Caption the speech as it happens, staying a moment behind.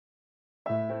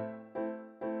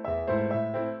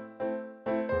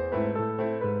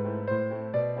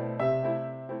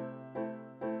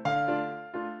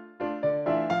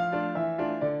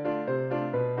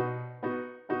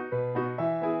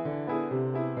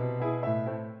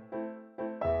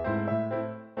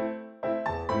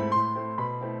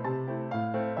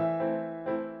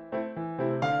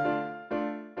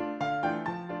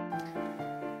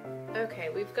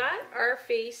we've got our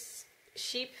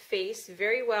sheep face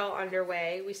very well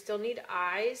underway. We still need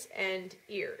eyes and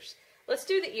ears. Let's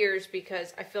do the ears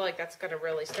because I feel like that's going to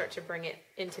really start to bring it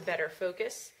into better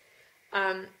focus.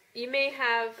 You may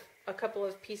have a couple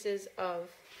of pieces of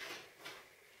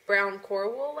brown core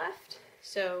wool left,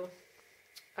 so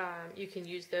you can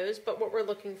use those. But what we're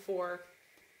looking for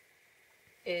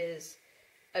is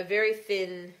a very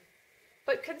thin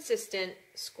but consistent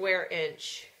square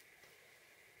inch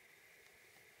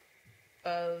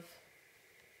of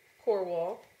core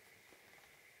wool,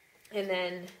 and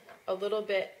then a little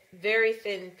bit very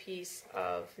thin piece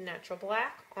of natural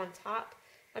black on top.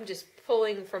 I'm just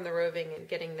pulling from the roving and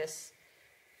getting this,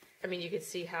 I mean, you can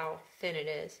see how thin it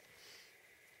is.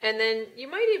 And then you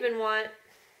might even want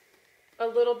a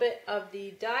little bit of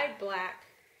the dyed black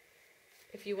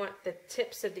if you want the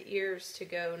tips of the ears to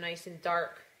go nice and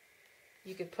dark.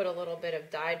 You could put a little bit of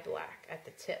dyed black at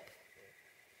the tip,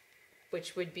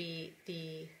 which would be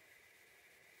the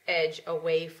edge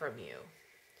away from you.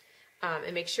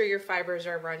 And make sure your fibers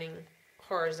are running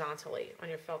horizontally on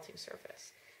your felting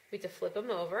surface. We have to flip them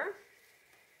over.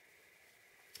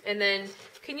 And then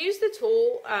you can use the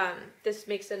tool. This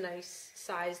makes a nice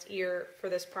sized ear for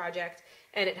this project,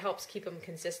 and it helps keep them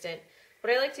consistent.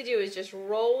 What I like to do is just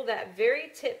roll that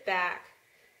very tip back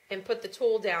and put the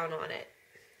tool down on it.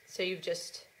 So you've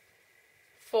just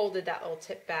folded that little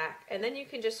tip back, and then you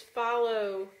can just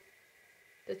follow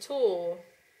the tool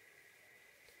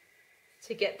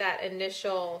to get that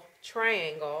initial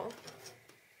triangle.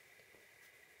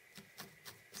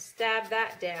 Stab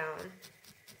that down,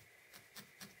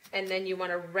 and then you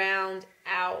want to round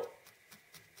out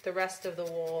the rest of the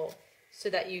wool so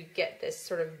that you get this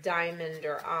sort of diamond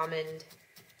or almond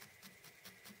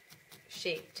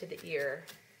shape to the ear.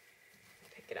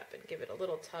 Pick it up and give it a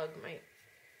little tug. My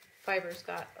fibers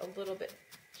got a little bit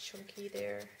chunky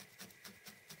there.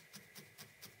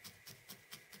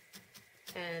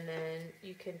 And then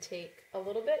you can take a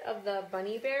little bit of the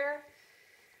bunny bear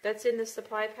that's in the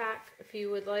supply pack, if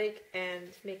you would like,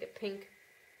 and make it pink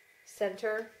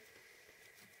center.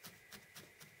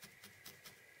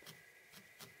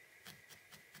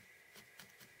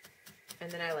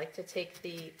 And then I like to take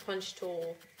the punch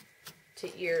tool to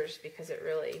ears because it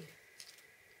really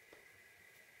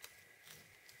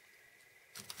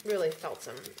felts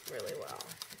them really well.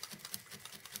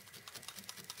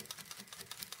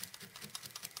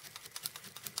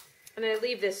 And I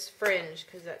leave this fringe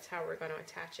because that's how we're going to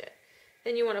attach it.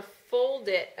 Then you want to fold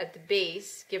it at the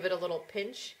base, give it a little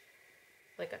pinch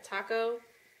like a taco,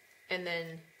 and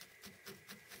then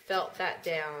felt that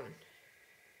down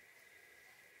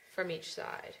from each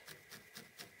side,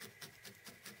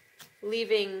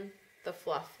 leaving the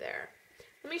fluff there.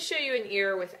 Let me show you an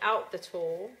ear without the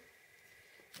tool.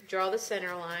 Draw the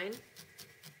center line,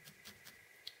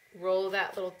 roll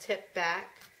that little tip back,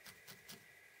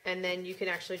 and then you can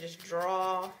actually just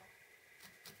draw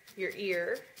your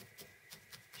ear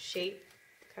shape,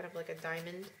 kind of like a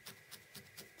diamond.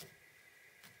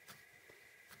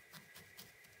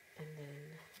 And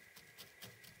then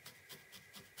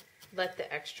let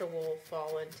the extra wool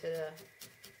fall into the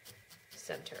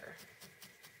center.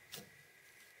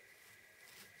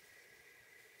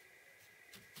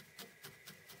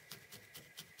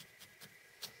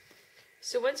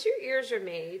 So once your ears are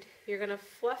made, you're going to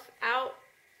fluff out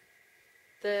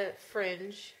the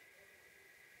fringe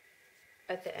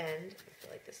at the end. I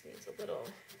feel like this needs a little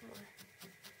more.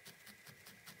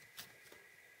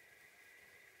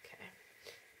 Okay.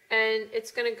 And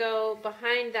it's going to go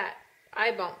behind that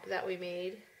eye bump that we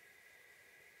made.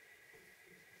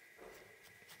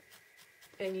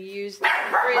 And you use the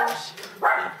fringe.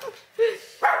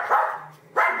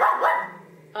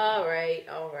 All right,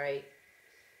 all right.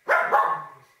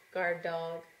 Guard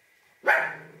dog.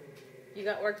 You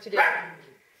got work to do.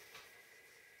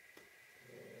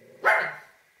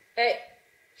 Hey.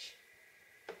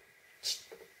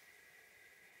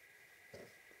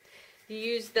 You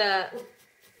use the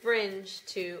fringe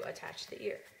to attach the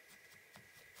ear.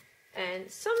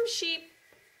 And some sheep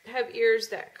have ears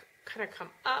that kind of come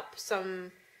up,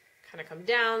 some kind of come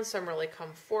down, some really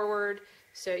come forward.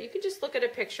 So you can just look at a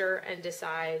picture and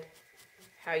decide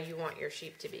how you want your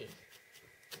sheep to be.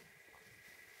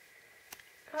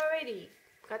 Alrighty,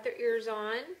 got their ears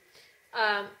on.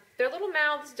 Their little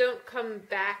mouths don't come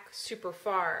back super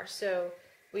far, so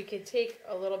we can take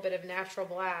a little bit of natural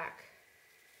black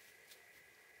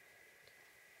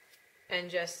and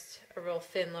just a real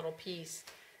thin little piece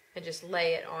and just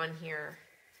lay it on here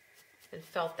and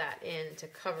felt that in to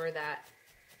cover that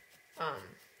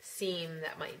seam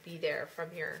that might be there from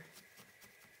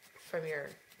your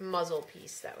muzzle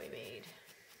piece that we made.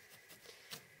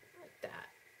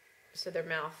 So their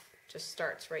mouth just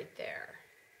starts right there.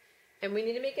 And we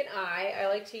need to make an eye. I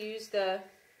like to use the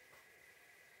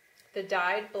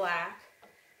dyed black,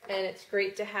 and it's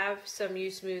great to have some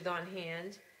U-Smooth on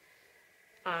hand.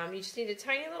 You just need a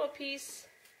tiny little piece.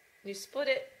 You split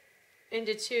it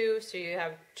into two, so you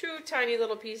have two tiny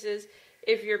little pieces.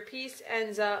 If your piece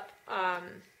ends up,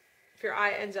 if your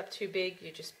eye ends up too big,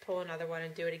 you just pull another one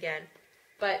and do it again.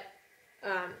 But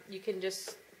you can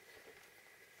just,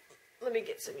 let me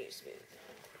get some U-Smooth.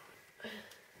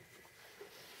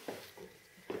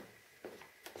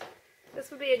 This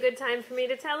would be a good time for me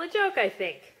to tell a joke, I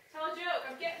think. Tell a joke.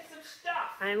 I'm getting some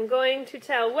stuff. I'm going to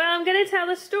tell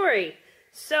a story.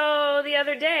 So the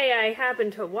other day I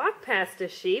happened to walk past a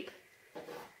sheep.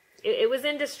 It was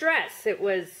in distress. It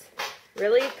was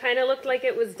really kind of looked like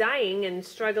it was dying and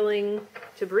struggling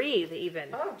to breathe even.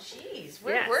 Oh, jeez.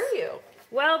 Where were you?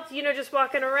 Well, just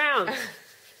walking around.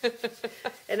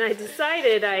 And I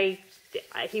decided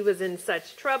he was in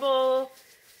such trouble.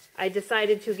 I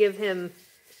decided to give him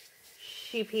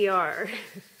CPR.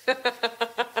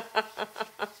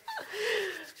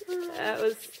 That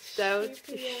was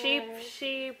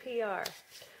CPR.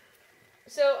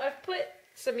 So I've put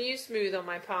some U-Smooth on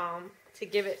my palm to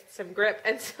give it some grip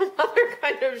and some other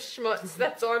kind of schmutz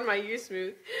that's on my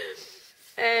U-Smooth.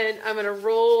 And I'm going to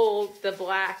roll the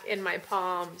black in my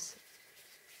palms,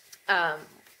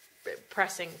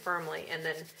 pressing firmly, and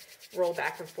then roll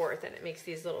back and forth, and it makes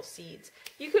these little seeds.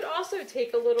 You could also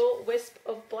take a little wisp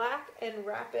of black and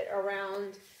wrap it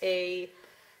around a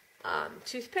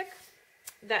toothpick.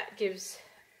 That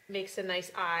makes a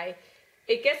nice eye.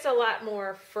 It gets a lot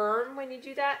more firm when you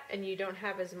do that, and you don't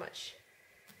have as much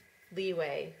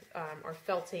leeway or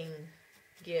felting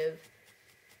give.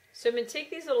 So I'm going to take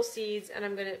these little seeds, and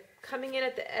I'm going to, coming in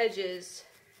at the edges,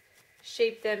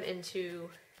 shape them into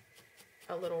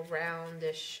a little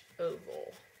roundish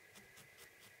oval.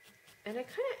 And I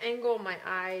kind of angle my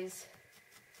eyes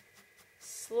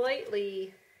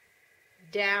slightly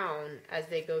down as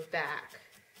they go back.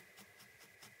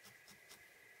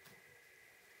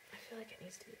 I feel like it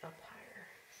needs to be up higher.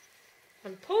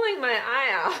 I'm pulling my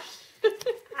eye out and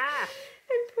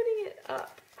putting it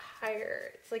up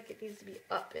higher. It's like it needs to be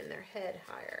up in their head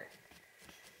higher.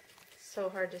 So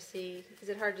hard to see. Is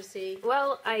it hard to see?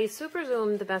 Well, I super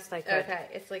zoomed the best I could. Okay,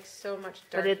 it's like so much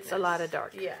darkness. But it's a lot of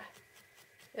dark. Yeah.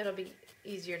 It'll be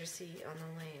easier to see on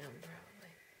the lamb,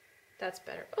 probably. That's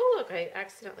better. Oh, look, I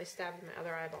accidentally stabbed my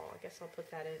other eyeball. I guess I'll put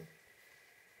that in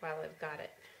while I've got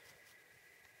it.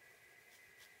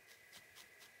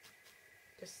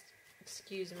 Just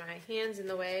excuse my hands in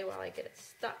the way while I get it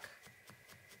stuck.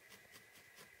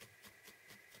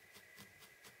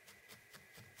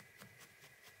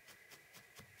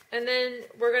 And then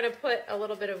we're going to put a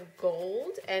little bit of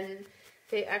gold, and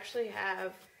they actually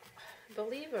have, I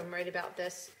believe I'm right about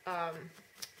this,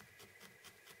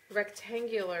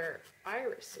 rectangular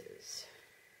irises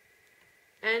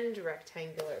and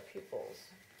rectangular pupils.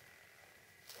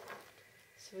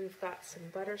 So we've got some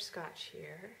butterscotch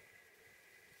here.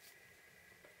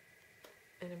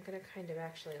 And I'm going to kind of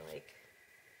actually like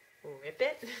rip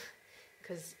it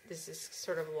because this is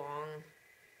sort of long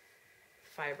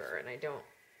fiber, and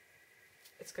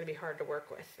it's going to be hard to work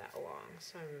with that long,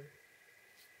 so I'm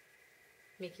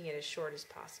making it as short as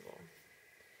possible.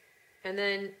 And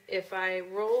then if I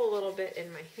roll a little bit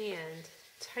in my hand,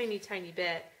 tiny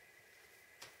bit,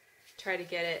 try to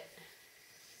get it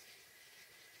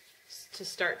to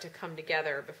start to come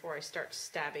together before I start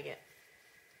stabbing it.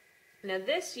 Now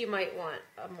this, you might want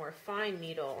a more fine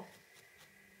needle.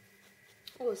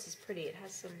 Oh, this is pretty. It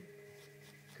has some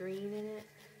green in it.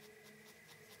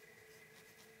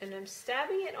 And I'm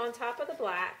stabbing it on top of the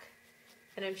black,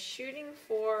 and I'm shooting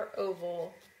for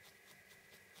oval.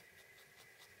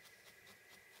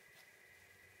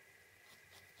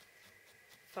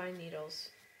 Fine needles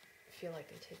feel like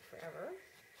they take forever.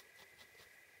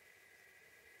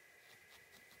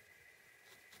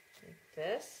 Like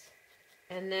this.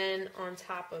 And then on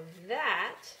top of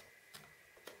that,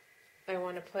 I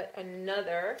want to put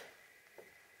another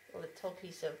little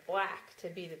piece of black to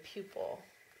be the pupil.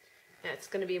 And it's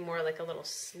going to be more like a little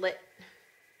slit,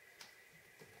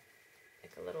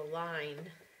 like a little line.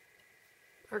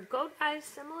 Are goat eyes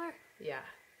similar? Yeah.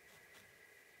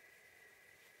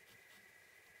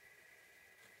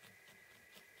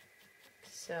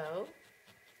 So,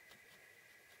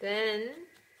 then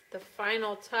the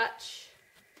final touch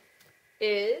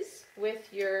is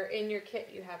in your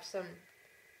kit you have some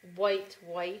white.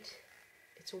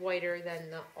 It's whiter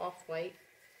than the off-white.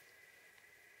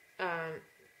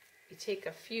 You take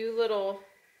a few little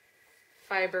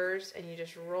fibers and you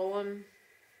just roll them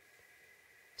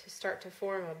to start to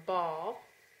form a ball.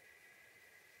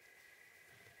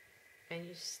 And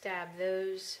you stab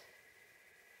those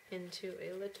into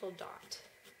a little dot.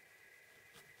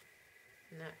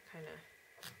 And that kind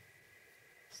of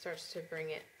starts to bring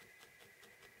it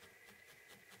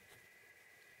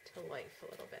to life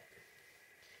a little bit.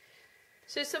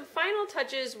 So some final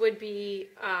touches would be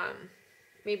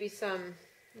maybe some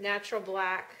natural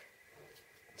black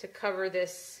to cover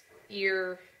this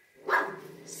ear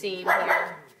seam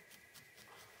here.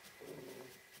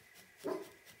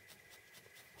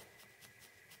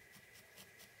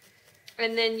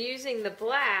 And then using the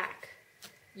black,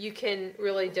 you can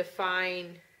really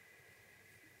define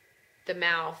the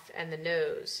mouth and the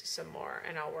nose some more,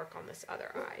 and I'll work on this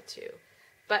other eye too.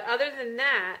 But other than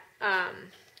that,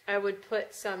 I would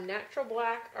put some natural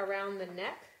black around the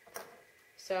neck.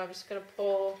 So I'm just going to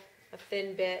pull a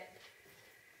thin bit,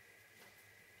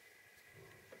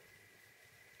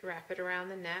 wrap it around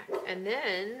the neck, and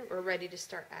then we're ready to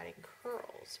start adding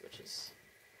curls, which is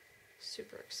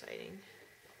super exciting.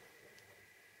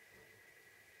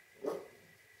 I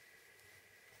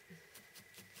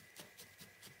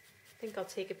think I'll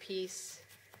take a piece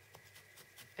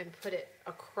and put it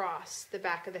across the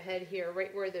back of the head here,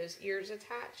 right where those ears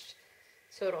attached.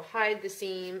 So it'll hide the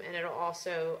seam, and it'll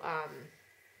also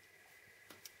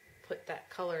put that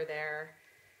color there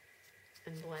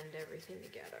and blend everything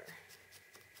together.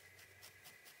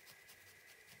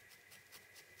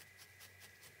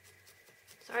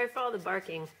 Sorry for all the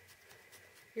barking.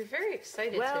 You're very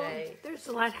excited today. There's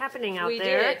a lot happening out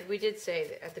there. We did say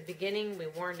that at the beginning, we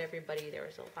warned everybody there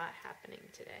was a lot happening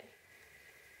today.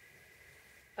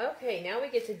 Okay, now we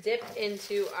get to dip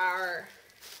into our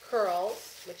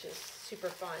curls, which is super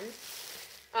fun.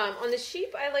 On the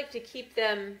sheep, I like to keep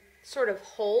them sort of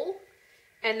whole.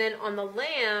 And then on the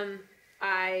lamb,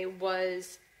 I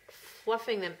was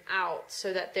fluffing them out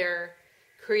so that they're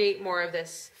create more of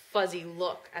this fuzzy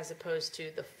look as opposed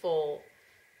to the full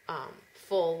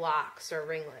locks or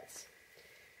ringlets.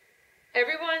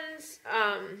 Everyone's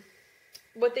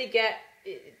what they get,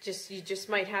 you just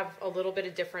might have a little bit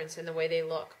of difference in the way they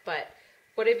look, but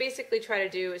what I basically try to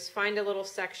do is find a little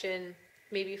section,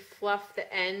 maybe fluff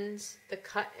the ends, the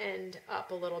cut end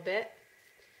up a little bit,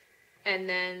 and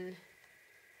then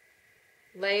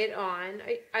lay it on.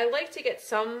 I like to get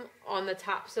some on the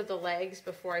tops of the legs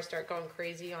before I start going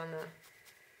crazy on the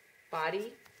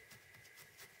body.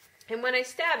 And when I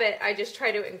stab it, I just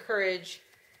try to encourage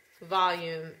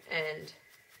volume and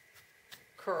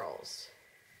curls.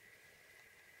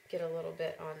 Get a little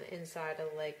bit on the inside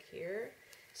of the leg here.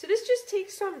 So this just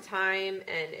takes some time,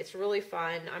 and it's really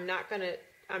fun. I'm not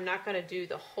gonna do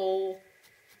the whole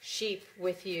sheep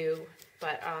with you,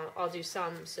 but I'll do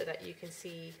some so that you can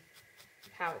see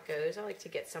how it goes. I like to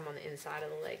get some on the inside of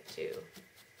the leg too,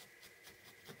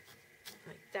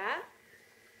 like that.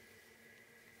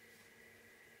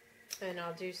 And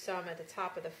I'll do some at the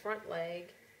top of the front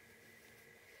leg.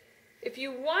 If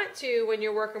you want to, when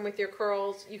you're working with your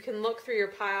curls, you can look through your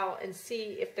pile and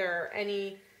see if there are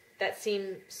any that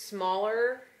seem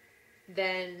smaller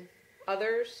than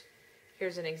others.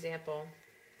 Here's an example.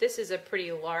 This is a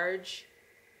pretty large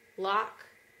lock,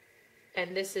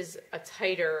 and this is a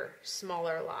tighter,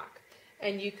 smaller lock.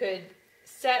 And you could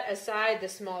set aside the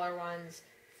smaller ones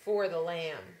for the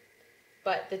lamb.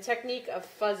 But the technique of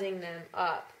fuzzing them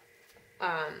up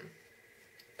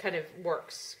kind of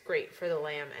works great for the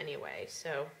lamb anyway.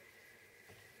 So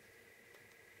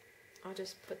I'll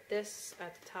just put this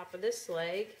at the top of this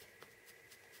leg.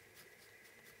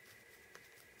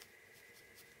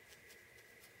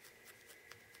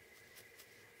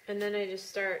 And then I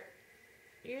just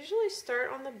usually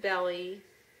start on the belly,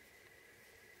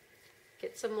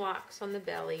 get some locks on the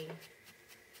belly.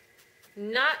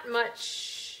 Not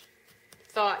much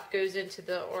thought goes into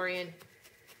the orientation.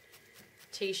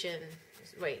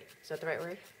 Wait, is that the right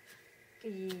word?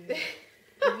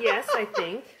 Yes, I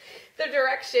think. The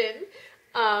direction.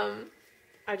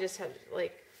 I just had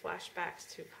like flashbacks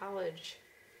to college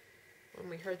when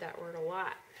we heard that word a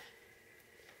lot.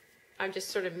 I just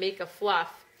sort of make a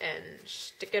fluff and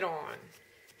stick it on.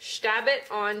 Stab it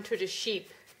onto the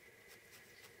sheep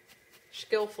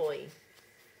skillfully.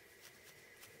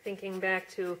 Thinking back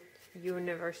to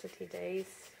university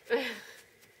days.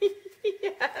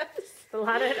 Yes. A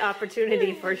lot of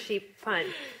opportunity for sheep pun,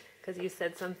 because you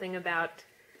said something about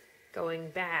going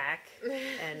back,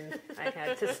 and I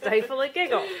had to stifle a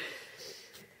giggle.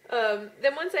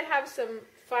 Then once I have some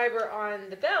fiber on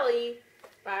the belly,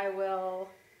 I will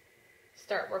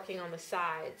start working on the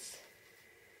sides.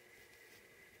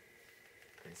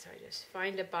 And so I just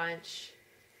find a bunch,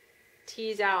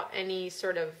 tease out any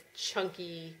sort of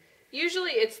chunky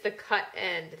Usually it's the cut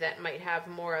end that might have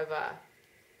more of a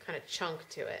kind of chunk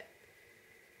to it.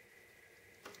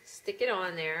 Stick it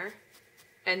on there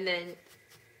and then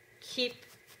keep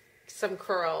some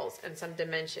curls and some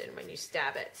dimension when you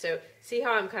stab it. So see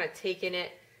how I'm kind of taking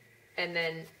it and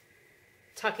then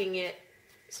tucking it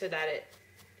so that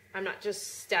I'm not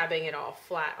just stabbing it all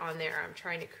flat on there. I'm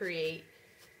trying to create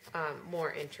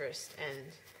more interest and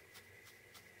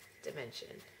dimension.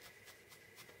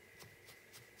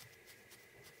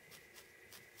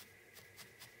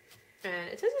 And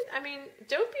it doesn't, I mean,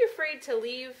 don't be afraid to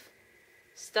leave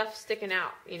stuff sticking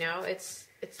out, you know, it's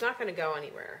not going to go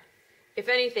anywhere. If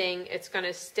anything, it's going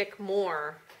to stick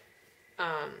more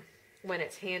when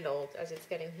it's handled, as it's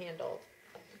getting handled.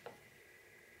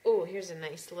 Oh, here's a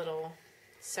nice little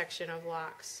section of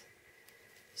locks.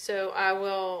 So I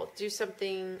will do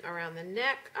something around the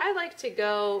neck. I like to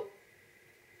go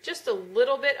just a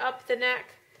little bit up the neck.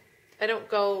 I don't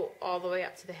go all the way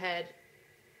up to the head.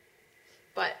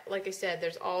 But like I said,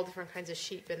 there's all different kinds of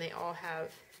sheep and they all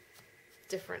have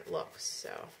different looks.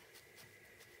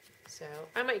 So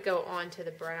I might go on to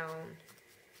the brown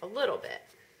a little bit.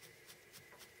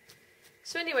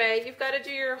 So anyway, you've got to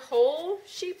do your whole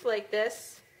sheep like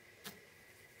this.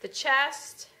 The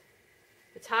chest,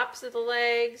 the tops of the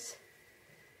legs,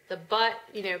 the butt,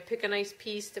 you know, pick a nice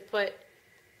piece to put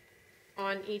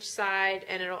on each side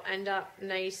and it'll end up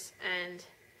nice and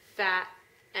fat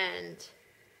and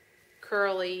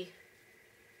curly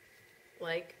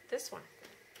like this one.